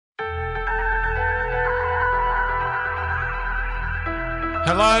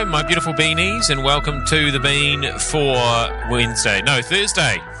Hello, my beautiful beanies, and welcome to the Bean for Thursday.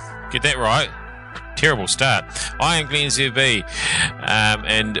 Get that right. Terrible start. I am Glenn ZB,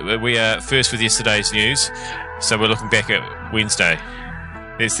 and we are first with yesterday's news, so we're looking back at Wednesday.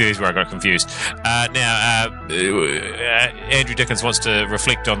 There's where I got confused. Andrew Dickens wants to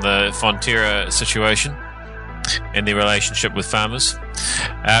reflect on the Fonterra situation and their relationship with farmers.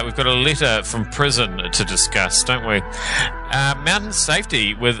 We've got a letter from prison to discuss, don't we? Mountain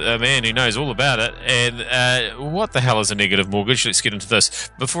safety with a man who knows all about it. And what the hell is a negative mortgage? Let's get into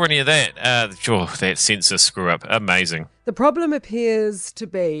this. Before any of that, that census screw up. Amazing. The problem appears to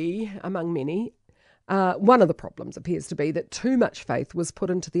be, among many, one of the problems appears to be that too much faith was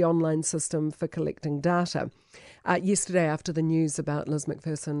put into the online system for collecting data. Yesterday, after the news about Liz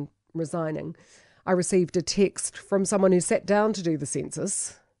McPherson resigning, I received a text from someone who sat down to do the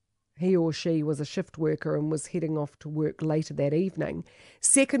census. He or she was a shift worker and was heading off to work later that evening.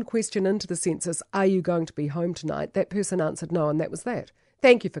 Second question into the census, are you going to be home tonight? That person answered no, and that was that.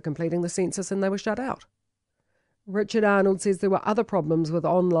 Thank you for completing the census, and they were shut out. Richard Arnold says there were other problems with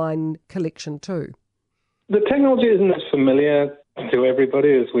online collection too. The technology isn't as familiar to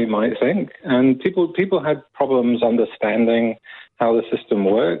everybody as we might think, and people had problems understanding how the system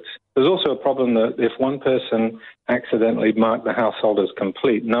works. There's also a problem that if one person accidentally marked the household as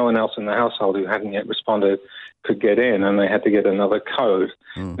complete, no one else in the household who hadn't yet responded could get in, and they had to get another code.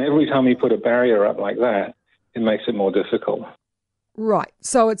 And every time you put a barrier up like that, it makes it more difficult. Right,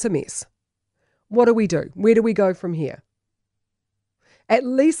 so it's a mess. What do we do? Where do we go from here? At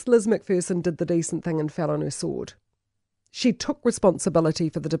least Liz McPherson did the decent thing and fell on her sword. She took responsibility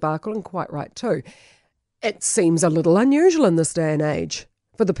for the debacle, and quite right too. It seems a little unusual in this day and age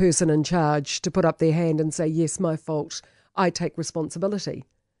for the person in charge to put up their hand and say, yes, my fault, I take responsibility.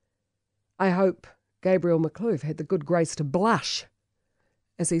 I hope Gabriel McClure had the good grace to blush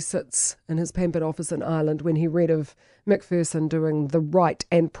as he sits in his pampered office in Ireland when he read of McPherson doing the right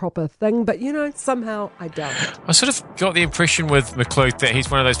and proper thing. But, somehow I doubt it. I sort of got the impression with McClure that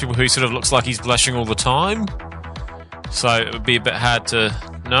he's one of those people who sort of looks like he's blushing all the time. So it would be a bit hard to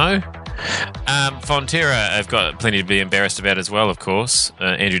know. Fonterra have got plenty to be embarrassed about as well, of course.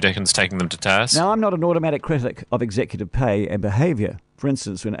 Andrew Dickens taking them to task. Now, I'm not an automatic critic of executive pay and behaviour. For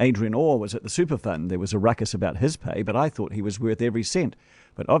instance, when Adrian Orr was at the Super Fund, there was a ruckus about his pay, but I thought he was worth every cent.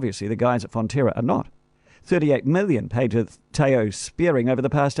 But obviously the guys at Fonterra are not. $38 million paid to Theo Spearing over the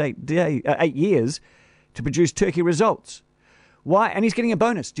past 8 years to produce turkey results. Why? And he's getting a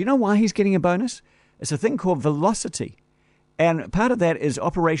bonus. Do you know why he's getting a bonus? It's a thing called velocity. And part of that is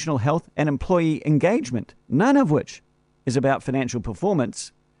operational health and employee engagement, none of which is about financial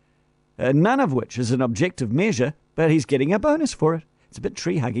performance, none of which is an objective measure, but he's getting a bonus for it. It's a bit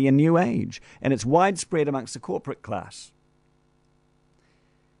tree-huggy and new age, and it's widespread amongst the corporate class.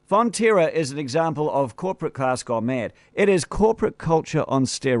 Fonterra is an example of corporate class gone mad. It is corporate culture on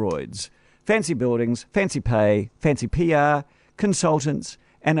steroids. Fancy buildings, fancy pay, fancy PR, consultants,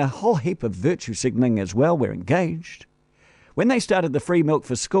 and a whole heap of virtue signalling as well. We're engaged. When they started the free milk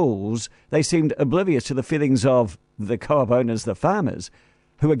for schools, they seemed oblivious to the feelings of the co-op owners, the farmers,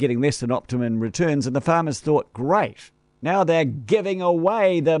 who were getting less than optimum returns, and the farmers thought, great, now they're giving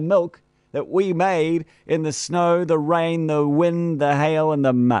away the milk that we made in the snow, the rain, the wind, the hail, and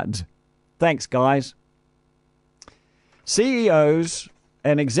the mud. Thanks, guys. CEOs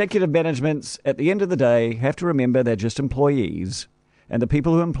and executive managements, at the end of the day, have to remember they're just employees, and the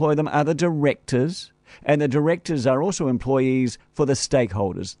people who employ them are the directors, and the directors are also employees for the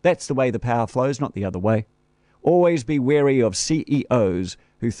stakeholders. That's the way the power flows, not the other way. Always be wary of CEOs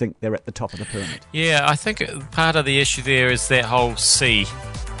who think they're at the top of the pyramid. Yeah, I think part of the issue there is that whole C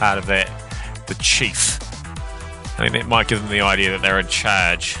part of that, the chief. I think that might give them the idea that they're in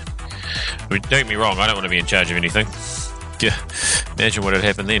charge. Don't get me wrong, I don't want to be in charge of anything. Yeah, imagine what would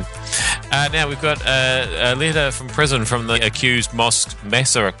happen then. Now we've got a letter from prison from the accused mosque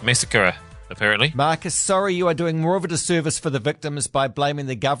massacre, apparently. Marcus, sorry you are doing more of a disservice for the victims by blaming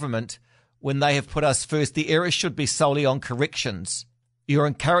the government when they have put us first. The error should be solely on corrections. You're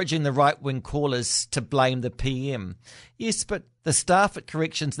encouraging the right-wing callers to blame the PM. Yes, but the staff at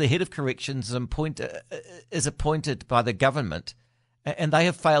corrections, the head of corrections is appointed by the government, and they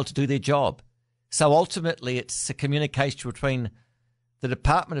have failed to do their job. So ultimately it's a communication between the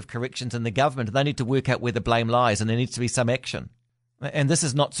Department of Corrections and the government, and they need to work out where the blame lies, and there needs to be some action. And this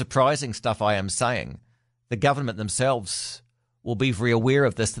is not surprising stuff I am saying. The government themselves will be very aware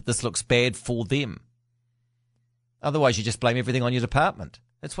of this, that this looks bad for them. Otherwise, you just blame everything on your department.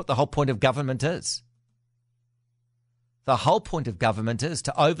 That's what the whole point of government is. The whole point of government is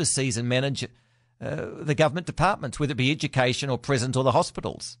to oversee and manage the government departments, whether it be education or prisons or the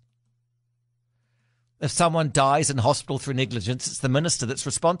hospitals. If someone dies in hospital through negligence, it's the minister that's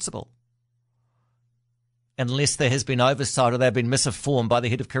responsible, unless there has been oversight or they've been misinformed by the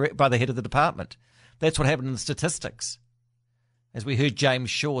head of the department. That's what happened in the statistics. As we heard James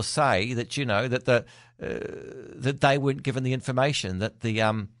Shaw say, that that they weren't given the information, that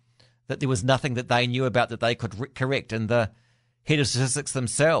there was nothing that they knew about that they could correct, and the head of statistics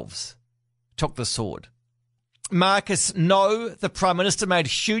themselves took the sword. Marcus, no, the Prime Minister made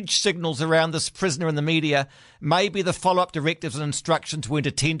huge signals around this prisoner in the media. Maybe the follow-up directives and instructions weren't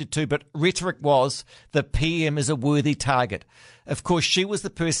attended to, but rhetoric was the PM is a worthy target. Of course, she was the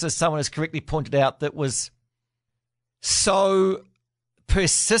person, as someone has correctly pointed out, that was so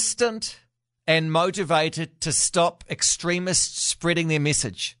persistent and motivated to stop extremists spreading their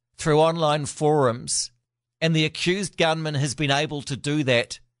message through online forums. And the accused gunman has been able to do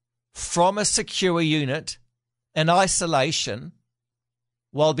that from a secure unit in isolation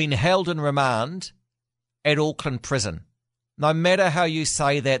while being held in remand at Auckland Prison. No matter how you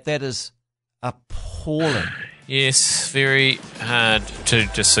say that, that is appalling. Yes, very hard to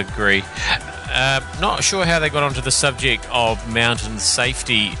disagree. Not sure how they got onto the subject of mountain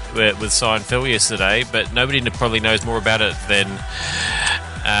safety with Seinfeld yesterday, but nobody probably knows more about it than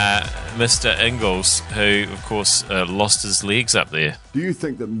Mr. Ingalls, who, of course, lost his legs up there. Do you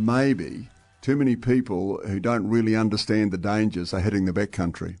think that maybe too many people who don't really understand the dangers are hitting the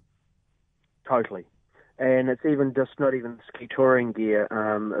backcountry? Totally. And it's even just not even ski touring gear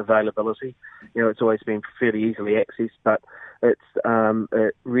availability. You know, it's always been fairly easily accessed, but it's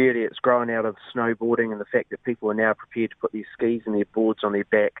grown out of snowboarding and the fact that people are now prepared to put their skis and their boards on their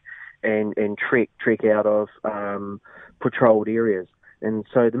back and trek out of patrolled areas. And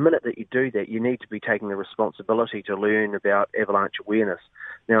so the minute that you do that, you need to be taking the responsibility to learn about avalanche awareness.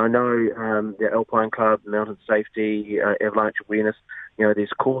 Now, I know the Alpine Club, Mountain Safety, Avalanche Awareness, you know,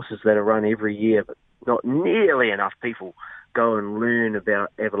 there's courses that are run every year, but not nearly enough people go and learn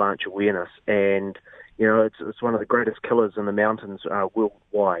about avalanche awareness. And, you know, it's one of the greatest killers in the mountains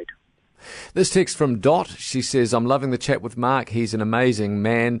worldwide. This text from Dot, she says, I'm loving the chat with Mark. He's an amazing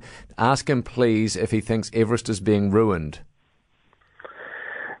man. Ask him, please, if he thinks Everest is being ruined.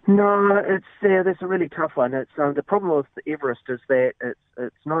 No, that's a really tough one. It's the problem with Everest is that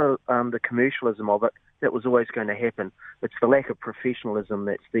it's not the commercialism of it that was always going to happen. It's the lack of professionalism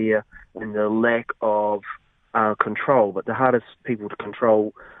that's there and the lack of control. But the hardest people to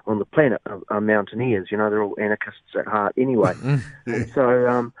control on the planet are mountaineers. You know, they're all anarchists at heart anyway. And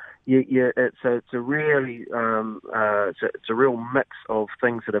so it's a really it's a real mix of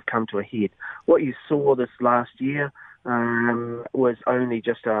things that have come to a head. What you saw this last year was only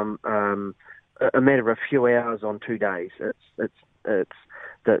just a matter of a few hours on 2 days. It's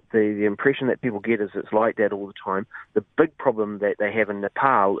the impression that people get is it's like that all the time. The big problem that they have in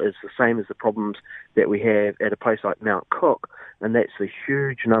Nepal is the same as the problems that we have at a place like Mount Cook, and that's the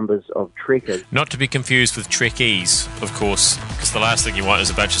huge numbers of trekkers. Not to be confused with Trekkies, of course, because the last thing you want is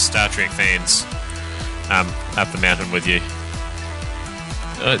a bunch of Star Trek fans up the mountain with you.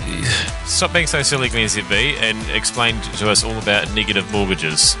 Stop being so silly, Glenn ZB, and explain to us all about negative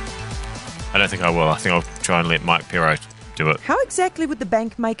mortgages. I don't think I will. I think I'll try and let Mike Pero do it. How exactly would the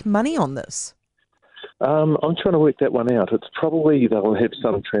bank make money on this? I'm trying to work that one out. It's probably they'll have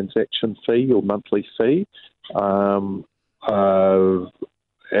some transaction fee or monthly fee, unless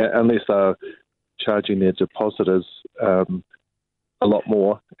they're charging their depositors a lot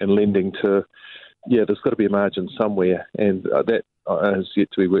more and lending to. Yeah, there's got to be a margin somewhere, and that has yet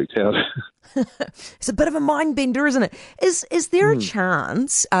to be worked out. It's a bit of a mind bender, isn't it? Is there a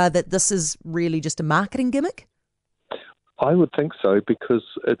chance that this is really just a marketing gimmick? I would think so, because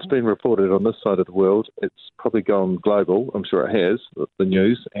it's been reported on this side of the world. It's probably gone global. I'm sure it has, the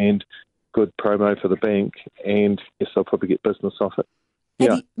news, and good promo for the bank, and yes, they'll probably get business off it.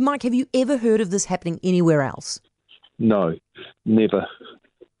 Mike, have you ever heard of this happening anywhere else? No, never.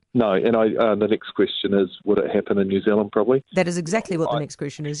 No, and the next question is, would it happen in New Zealand probably? That is exactly what the next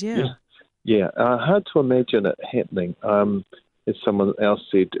question is, yeah. Yeah, hard to imagine it happening. As someone else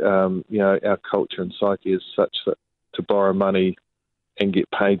said, our culture and psyche is such that to borrow money and get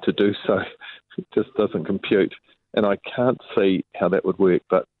paid to do so, it just doesn't compute. And I can't see how that would work,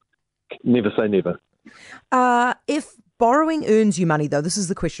 but never say never. If borrowing earns you money, though, this is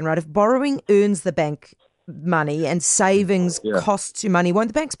the question, right? If borrowing earns the bank money and savings costs you money, won't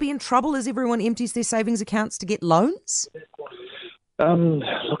the banks be in trouble as everyone empties their savings accounts to get loans?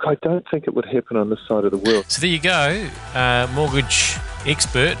 Look, I don't think it would happen on this side of the world. So there you go. Mortgage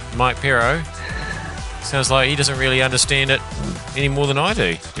expert Mike Pero. Sounds like he doesn't really understand it any more than I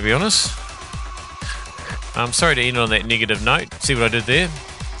do, to be honest. I'm sorry to end on that negative note. See what I did there?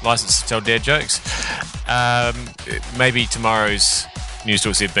 License to tell dad jokes. Maybe tomorrow's News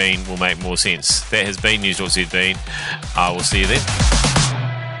Talk ZB will make more sense. That has been News Talk ZB. I will see you then.